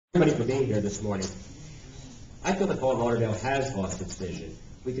Everybody for being here this morning. I feel that Lauderdale has lost its vision.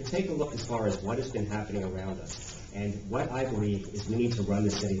 We could take a look as far as what has been happening around us. And what I believe is we need to run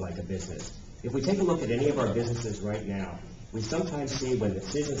the city like a business. If we take a look at any of our businesses right now, we sometimes see when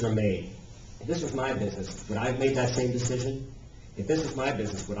decisions are made, if this was my business, would I have made that same decision? If this was my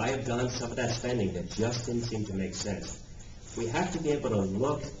business, would I have done some of that spending that just didn't seem to make sense? We have to be able to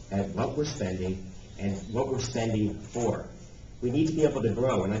look at what we're spending and what we're spending for. We need to be able to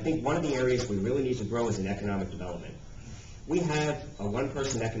grow, and I think one of the areas we really need to grow is in economic development. We have a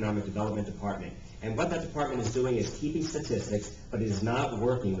one-person economic development department, and what that department is doing is keeping statistics, but it is not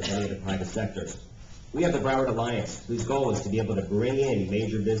working with any of the private sectors. We have the Broward Alliance, whose goal is to be able to bring in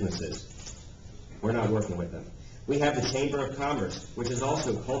major businesses. We're not working with them. We have the Chamber of Commerce, which is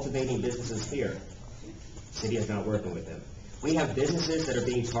also cultivating businesses here. The city is not working with them. We have businesses that are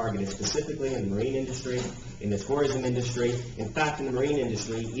being targeted specifically in the marine industry, in the tourism industry. In fact, in the marine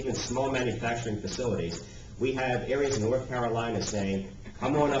industry, even small manufacturing facilities. We have areas in North Carolina saying,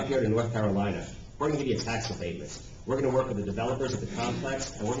 come on up here to North Carolina. We're going to give you tax abatements. We're going to work with the developers at the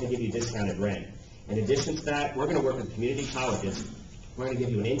complex, and we're going to give you discounted rent. In addition to that, we're going to work with community colleges. We're going to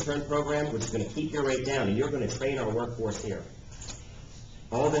give you an intern program, which is going to keep your rate down, and you're going to train our workforce here.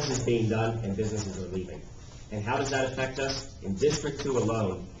 All this is being done, and businesses are leaving. And how does that affect us? In District 2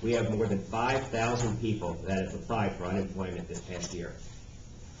 alone, we have more than 5,000 people that have applied for unemployment this past year.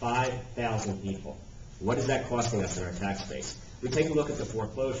 5,000 people. What is that costing us in our tax base? We take a look at the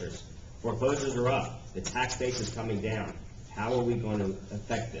foreclosures. Foreclosures are up. The tax base is coming down. How are we going to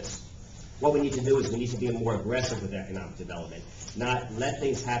affect this? What we need to do is we need to be more aggressive with economic development, not let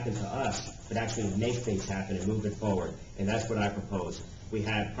things happen to us, but actually make things happen and move it forward. And that's what I propose. We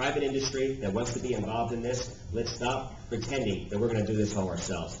have private industry that wants to be involved in this. Let's stop pretending that we're going to do this all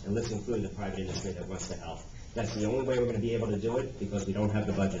ourselves, and let's include the private industry that wants to help. That's the only way we're going to be able to do it, because we don't have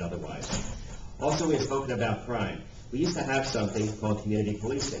the budget otherwise. Also, we have spoken about crime. We used to have something called community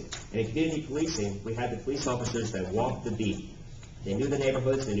policing. And in community policing, we had the police officers that walked the beat. They knew the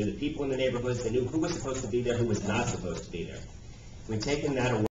neighborhoods, they knew the people in the neighborhoods, they knew who was supposed to be there, who was not supposed to be there. We've taken that away.